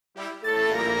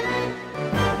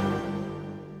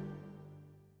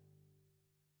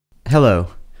Hello.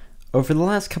 Over the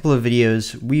last couple of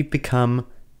videos, we've become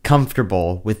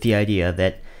comfortable with the idea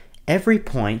that every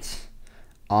point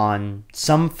on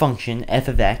some function f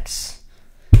of x,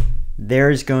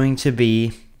 there's going to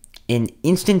be an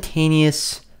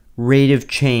instantaneous rate of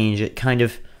change that kind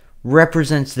of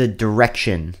represents the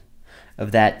direction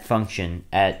of that function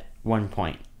at one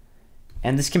point.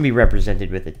 And this can be represented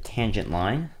with a tangent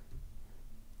line.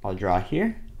 I'll draw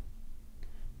here.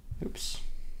 Oops.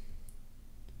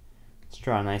 Let's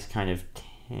draw a nice kind of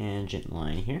tangent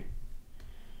line here.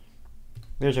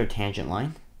 There's our tangent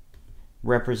line,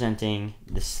 representing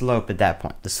the slope at that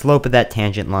point. The slope of that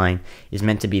tangent line is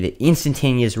meant to be the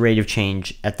instantaneous rate of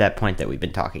change at that point that we've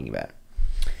been talking about.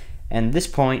 And this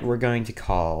point we're going to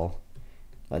call,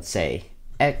 let's say,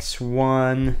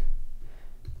 x1.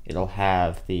 It'll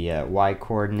have the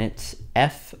y-coordinate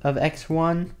f of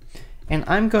x1. And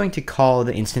I'm going to call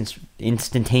the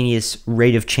instantaneous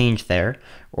rate of change there,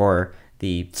 or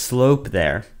the slope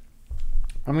there,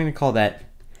 I'm going to call that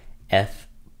f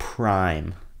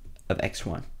prime of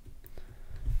x1.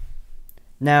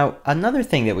 Now, another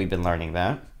thing that we've been learning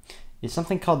about is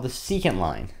something called the secant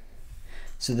line.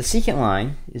 So the secant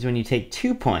line is when you take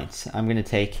 2 points. I'm going to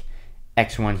take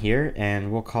x1 here,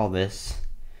 and we'll call this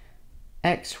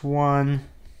x1,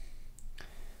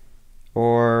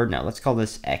 or no, let's call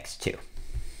this x2.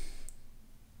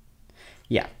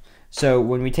 Yeah, so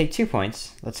when we take 2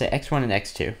 points, let's say x1 and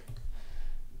x2,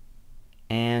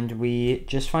 and we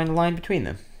just find a line between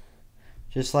them.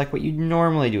 Just like what you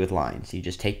normally do with lines. You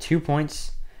just take 2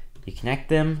 points, you connect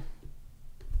them.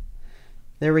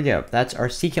 There we go, that's our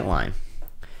secant line.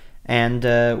 And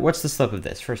what's the slope of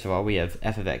this? First of all, we have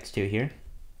f of x2 here.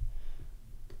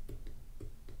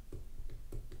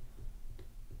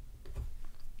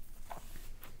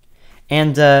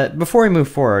 And before we move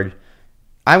forward,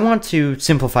 I want to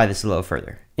simplify this a little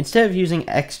further. Instead of using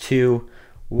x2,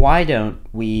 why don't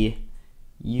we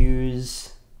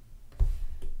use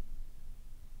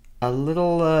a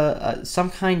little, some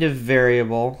kind of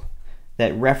variable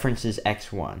that references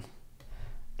x1?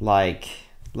 Like,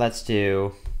 let's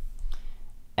do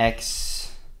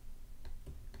x1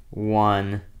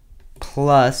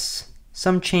 plus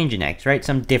some change in x, right?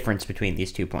 Some difference between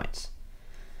these 2 points.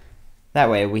 That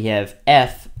way we have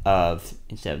f of,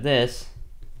 instead of this,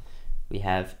 we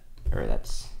have, or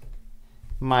that's,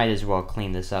 might as well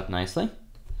clean this up nicely.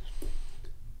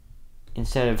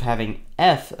 Instead of having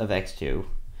f of x2,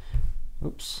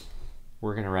 oops,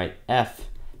 we're going to write f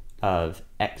of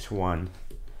x1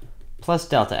 plus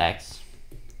delta x,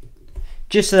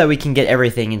 just so that we can get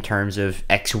everything in terms of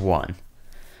x1.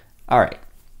 All right.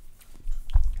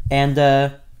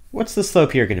 And what's the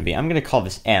slope here going to be? I'm going to call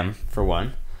this m for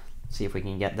one. See if we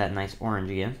can get that nice orange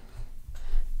again.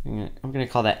 I'm going to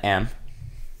call that m.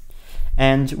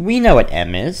 And we know what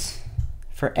m is.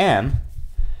 For m,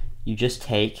 you just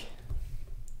take,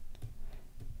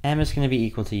 m is going to be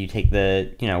equal to, you take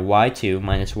the, y2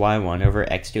 minus y1 over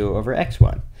x2 over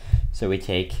x1. So we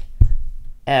take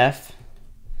f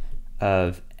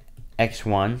of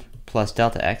x1 plus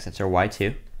delta x, that's our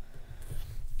y2,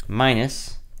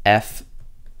 minus f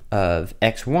of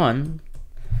x1,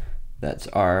 that's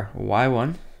our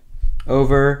y1,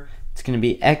 over, it's going to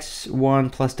be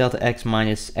x1 plus delta x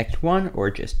minus x1, or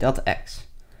just delta x.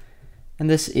 And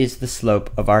this is the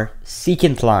slope of our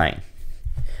secant line.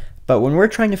 But when we're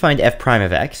trying to find f prime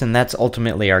of x, and that's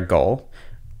ultimately our goal,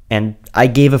 and I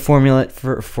gave a formula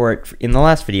for it in the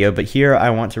last video, but here I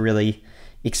want to really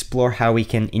explore how we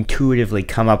can intuitively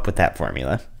come up with that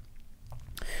formula.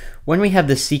 When we have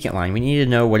this secant line, we need to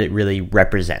know what it really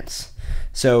represents.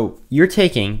 So you're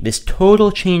taking this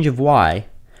total change of y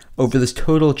over this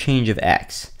total change of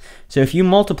x. So if you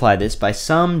multiply this by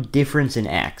some difference in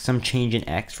x, some change in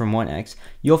x from 1x,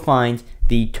 you'll find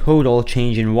the total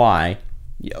change in y,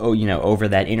 over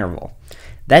that interval.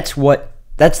 That's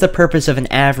the purpose of an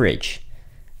average.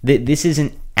 This is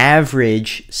an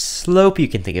average slope, you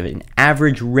can think of it, an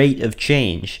average rate of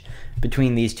change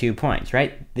between these 2 points,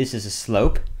 right? This is a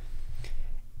slope.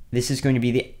 This is going to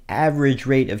be the average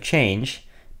rate of change,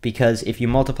 because if you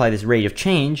multiply this rate of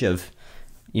change of,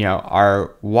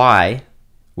 our y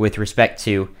with respect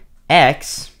to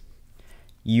x,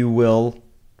 you will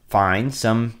find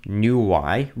some new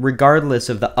y, regardless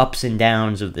of the ups and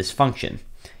downs of this function,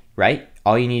 right?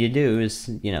 All you need to do is,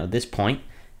 this point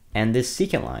and this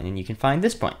secant line, and you can find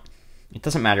this point. It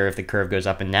doesn't matter if the curve goes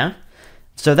up and down.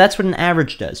 So that's what an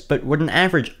average does. But what an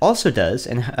average also does,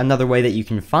 and another way that you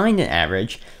can find an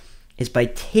average, is by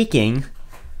taking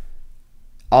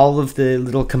all of the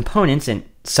little components and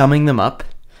summing them up,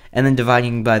 and then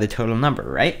dividing by the total number,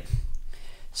 right?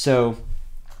 So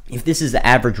if this is the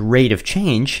average rate of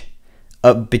change,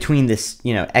 between this,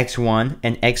 x1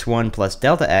 and x1 plus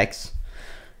delta x,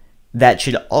 that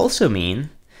should also mean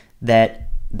that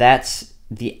that's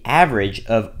the average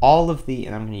of all of the,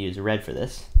 and I'm going to use red for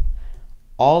this,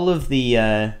 all of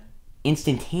the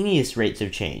instantaneous rates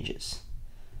of changes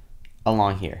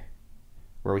along here,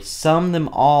 where we sum them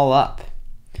all up.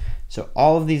 So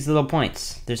all of these little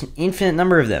points, there's an infinite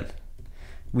number of them.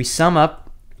 We sum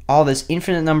up all this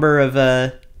infinite number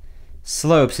of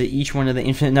slopes at each one of the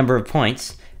infinite number of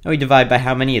points, and we divide by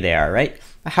how many they are, right?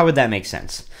 How would that make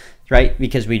sense, right?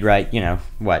 Because we'd write,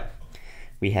 what?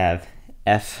 We have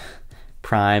f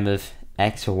prime of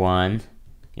x1,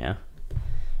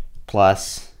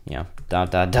 plus,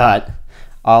 dot, dot, dot,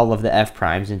 all of the f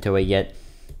primes until we get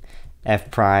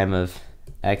f prime of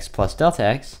x plus delta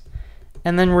x.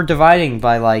 And then we're dividing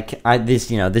by, this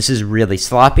is really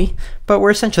sloppy, but we're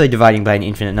essentially dividing by an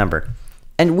infinite number.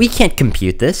 And we can't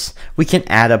compute this. We can't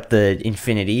add up the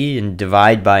infinity and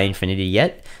divide by infinity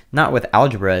yet, not with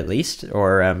algebra at least,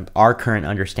 or our current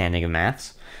understanding of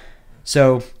maths.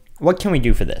 So what can we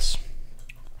do for this?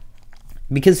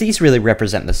 Because these really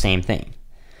represent the same thing.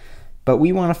 But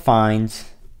we want to find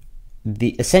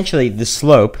essentially the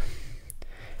slope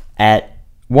at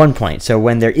one point, so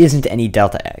when there isn't any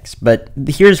delta x. But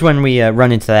here's when we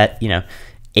run into that,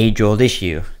 age-old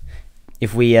issue.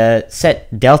 If we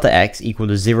set delta x equal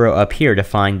to 0 up here to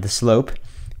find the slope,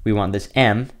 we want this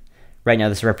m. Right now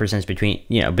this represents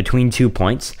between 2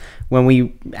 points. When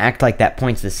we act like that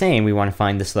point's the same, we want to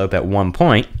find the slope at 1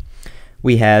 point.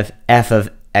 We have f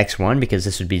of x1, because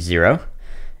this would be 0,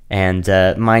 and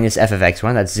minus f of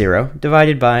x1, that's 0,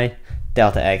 divided by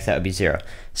delta x, that would be 0.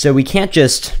 So we can't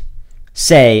just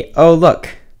say, oh look,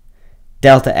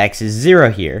 delta x is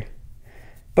 0 here.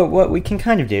 But what we can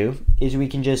kind of do is we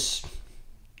can just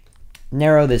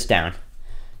narrow this down.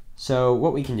 So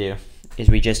what we can do is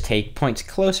we just take points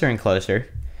closer and closer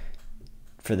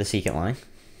for the secant line,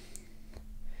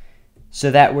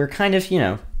 so that we're kind of,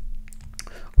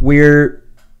 we're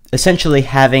essentially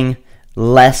having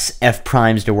less f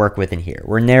primes to work with in here.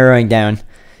 We're narrowing down.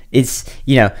 It's,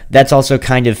 that's also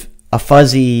kind of a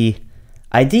fuzzy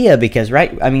idea because,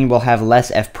 right, we'll have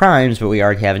less f primes, but we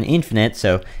already have an infinite,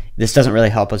 so this doesn't really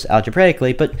help us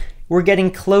algebraically, but we're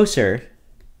getting closer,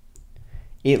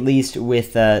 at least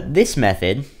with this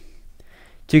method,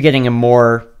 to getting a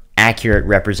more accurate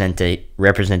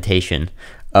representation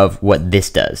of what this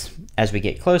does as we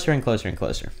get closer and closer and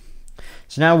closer.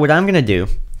 So now what I'm going to do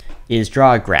is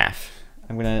draw a graph.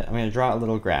 I'm going to draw a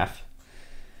little graph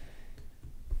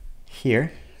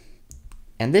here,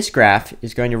 and this graph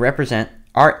is going to represent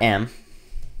our m.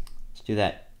 Let's do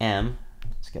that m.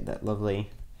 Let's get that lovely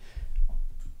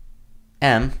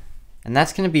m, and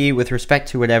that's going to be with respect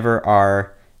to whatever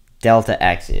our delta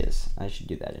x is. I should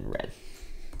do that in red.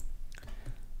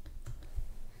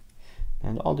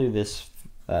 And I'll do this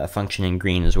function in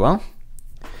green as well.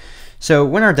 So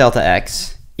when our delta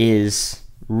x is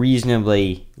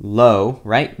reasonably low,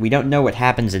 right? We don't know what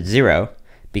happens at 0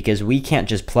 because we can't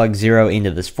just plug 0 into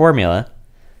this formula.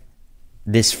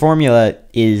 This formula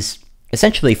is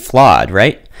essentially flawed,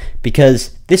 right?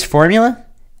 Because this formula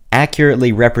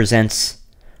accurately represents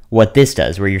what this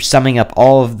does, where you're summing up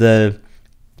all of the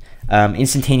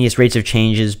instantaneous rates of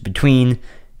changes between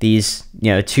these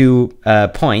 2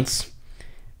 points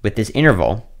with this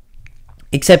interval.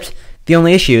 Except the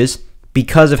only issue is,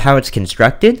 because of how it's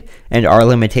constructed and our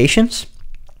limitations,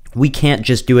 we can't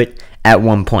just do it at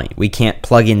 1 point. We can't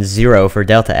plug in 0 for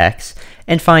delta x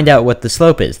and find out what the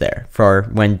slope is there for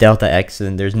when delta x,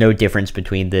 and there's no difference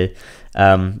between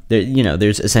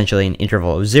there's essentially an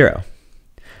interval of 0.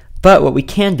 But what we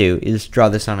can do is draw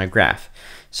this on a graph.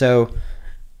 So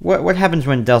what happens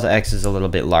when delta x is a little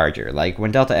bit larger? Like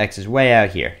when delta x is way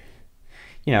out here,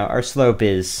 our slope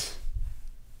is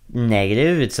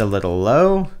negative, it's a little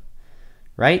low,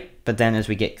 right? But then as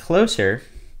we get closer,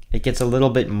 it gets a little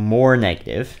bit more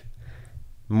negative,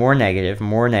 more negative,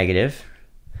 more negative,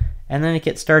 and then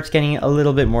it starts getting a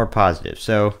little bit more positive.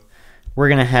 So we're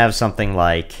going to have something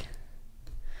like,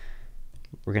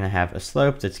 we're going to have a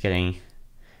slope that's getting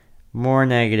more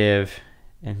negative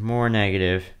and more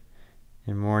negative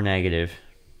and more negative,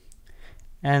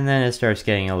 and then it starts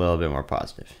getting a little bit more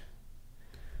positive.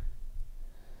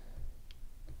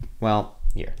 Well,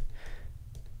 here.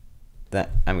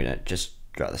 I'm going to just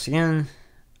draw this again.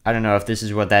 I don't know if this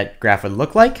is what that graph would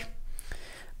look like,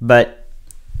 but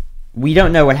we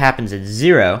don't know what happens at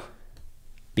 0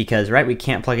 because, right, we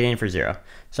can't plug it in for 0.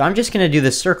 So I'm just going to do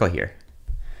this circle here.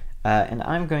 And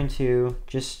I'm going to,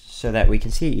 just so that we can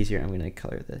see it easier, I'm going to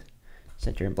color the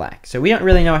center in black. So we don't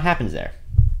really know what happens there,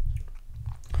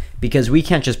 because we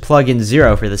can't just plug in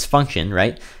 0 for this function,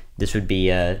 right? this would be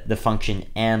the function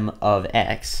m of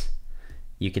x.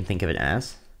 You can think of it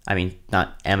as, I mean,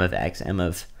 not m of x, m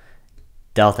of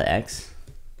delta x.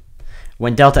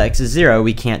 When delta x is 0,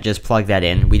 we can't just plug that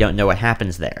in. We don't know what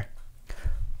happens there.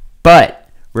 But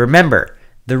remember,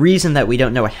 the reason that we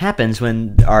don't know what happens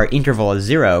when our interval is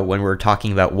 0, when we're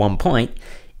talking about 1 point,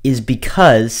 is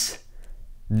because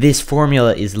this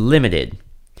formula is limited.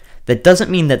 That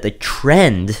doesn't mean that the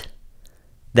trend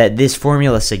that this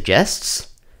formula suggests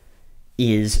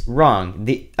is wrong.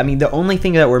 The only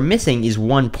thing that we're missing is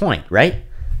 1 point, right?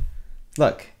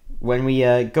 Look, when we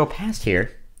go past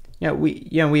here, we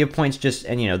have points just,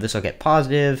 and this will get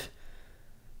positive,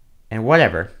 and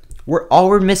whatever. All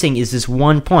we're missing is this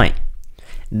 1 point.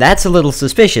 That's a little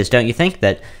suspicious, don't you think?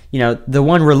 That the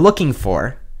one we're looking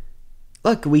for.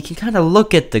 Look, we can kind of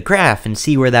look at the graph and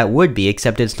see where that would be,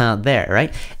 except it's not there,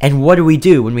 right? And what do we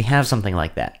do when we have something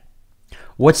like that?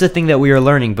 What's the thing that we were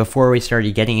learning before we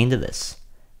started getting into this?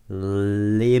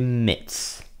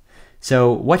 Limits.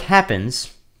 So what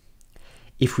happens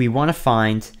if we want to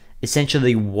find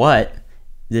essentially what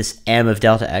this m of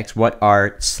delta x, what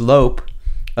our slope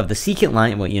of the secant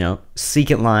line,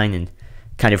 secant line and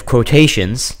kind of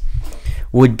quotations,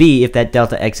 would be if that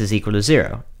delta x is equal to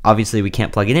 0. Obviously, we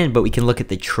can't plug it in, but we can look at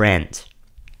the trend.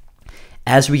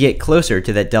 As we get closer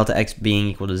to that delta x being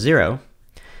equal to 0,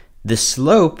 the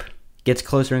slope gets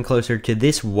closer and closer to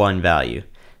this 1 value,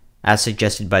 as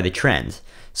suggested by the trend.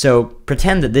 So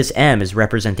pretend that this m is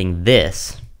representing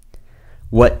this.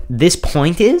 What this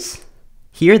point is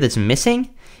here that's missing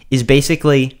is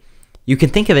basically, you can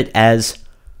think of it as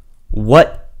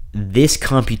what this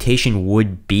computation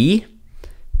would be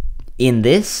in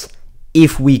this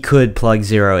if we could plug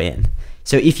 0 in.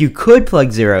 So if you could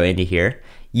plug 0 into here,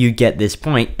 you'd get this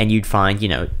point, and you'd find,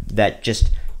 that just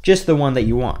the one that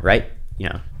you want, right?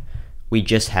 We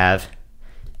just have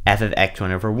f of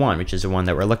x1 over 1, which is the one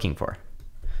that we're looking for.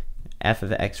 F of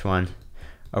x1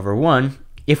 over 1,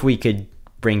 if we could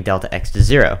bring delta x to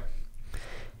 0.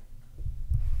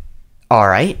 All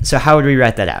right, so how would we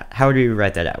write that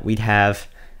out? We'd have,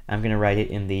 I'm going to write it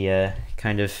in the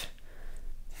kind of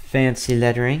fancy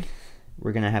lettering.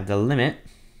 We're going to have the limit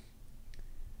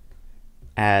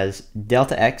as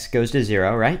delta x goes to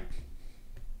 0, right?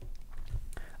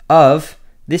 Of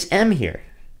this m here.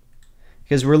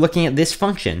 Because we're looking at this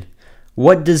function.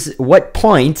 What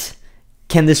point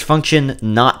can this function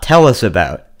not tell us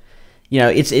about?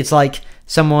 It's like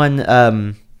someone,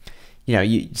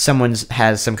 someone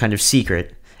has some kind of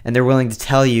secret, and they're willing to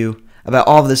tell you about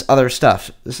all of this other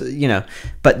stuff,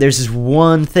 but there's this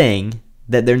one thing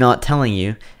that they're not telling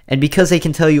you, and because they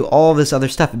can tell you all this other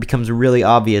stuff, it becomes really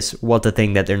obvious what the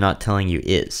thing that they're not telling you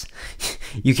is.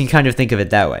 You can kind of think of it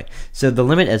that way. So the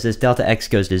limit as this delta x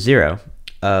goes to 0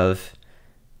 of,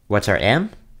 what's our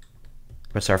m?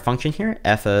 What's our function here?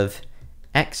 F of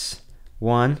x1,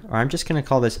 or I'm just going to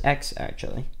call this x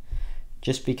actually,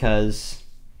 just because,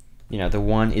 the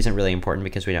 1 isn't really important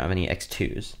because we don't have any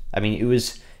x2s. I mean, it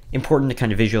was important to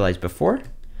kind of visualize before,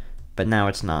 but now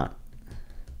it's not.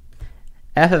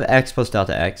 F of x plus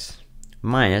delta x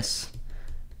minus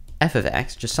f of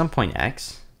x, just some point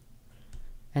x,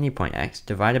 any point x,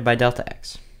 divided by delta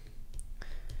x.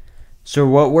 So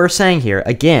what we're saying here,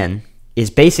 again, is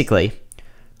basically,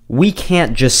 we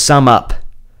can't just sum up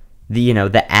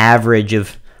the average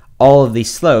of all of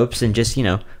these slopes and just,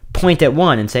 point at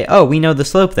one and say, oh, we know the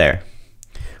slope there.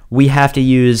 We have to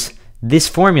use this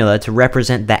formula to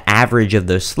represent the average of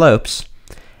those slopes.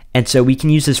 And so we can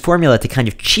use this formula to kind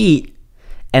of cheat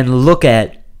and look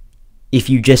at if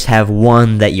you just have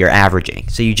one that you're averaging.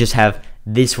 So you just have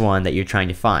this one that you're trying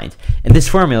to find. And this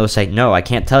formula will say, no, I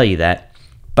can't tell you that.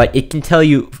 But it can tell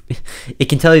you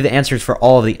the answers for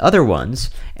all of the other ones.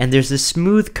 And there's this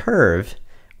smooth curve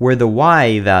where the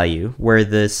y value, where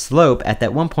the slope at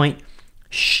that one point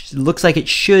looks like it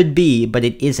should be, but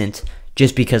it isn't,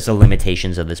 just because of the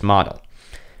limitations of this model.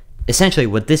 Essentially,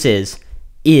 what this is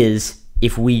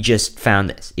if we just found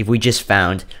this. If we just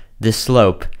found the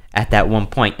slope at that one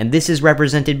point. And this is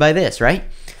represented by this, right?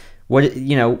 What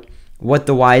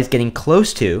the y is getting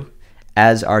close to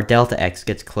as our delta x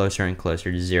gets closer and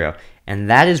closer to 0. And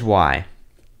that is why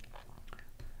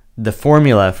the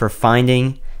formula for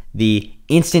finding the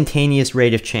instantaneous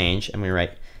rate of change, I'm going to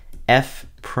write f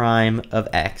prime of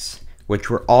x, which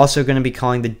we're also going to be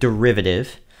calling the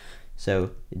derivative.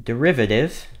 So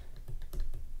derivative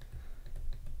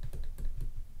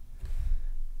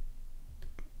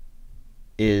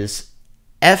is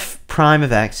f prime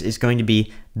of x is going to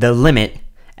be the limit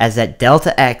as that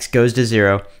delta x goes to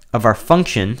 0 of our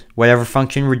function, whatever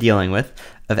function we're dealing with,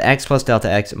 of x plus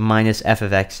delta x minus f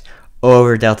of x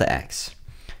over delta x.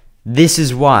 This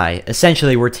is why,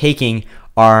 essentially, we're taking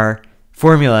our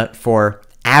formula for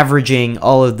averaging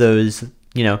all of those,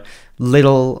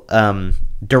 little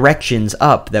directions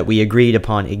up that we agreed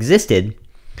upon existed,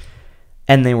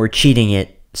 and then we're cheating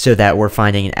it so that we're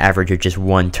finding an average of just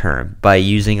one term by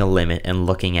using a limit and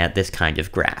looking at this kind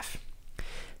of graph.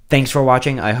 Thanks for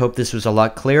watching. I hope this was a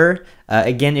lot clearer.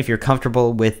 Again, if you're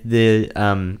comfortable with the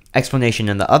explanation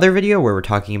in the other video where we're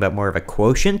talking about more of a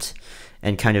quotient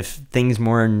and kind of things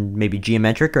more in maybe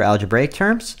geometric or algebraic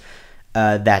terms,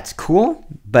 that's cool.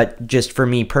 But just for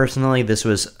me personally, this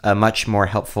was a much more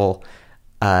helpful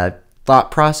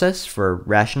thought process for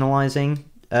rationalizing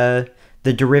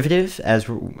the derivative, as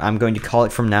I'm going to call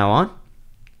it from now on.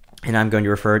 And I'm going to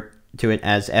refer to it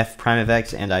as f prime of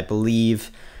x, and I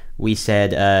believe we said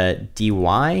dy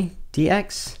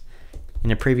dx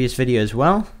in a previous video as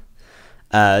well.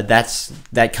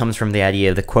 That comes from the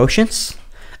idea of the quotients.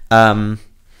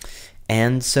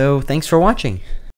 And so thanks for watching.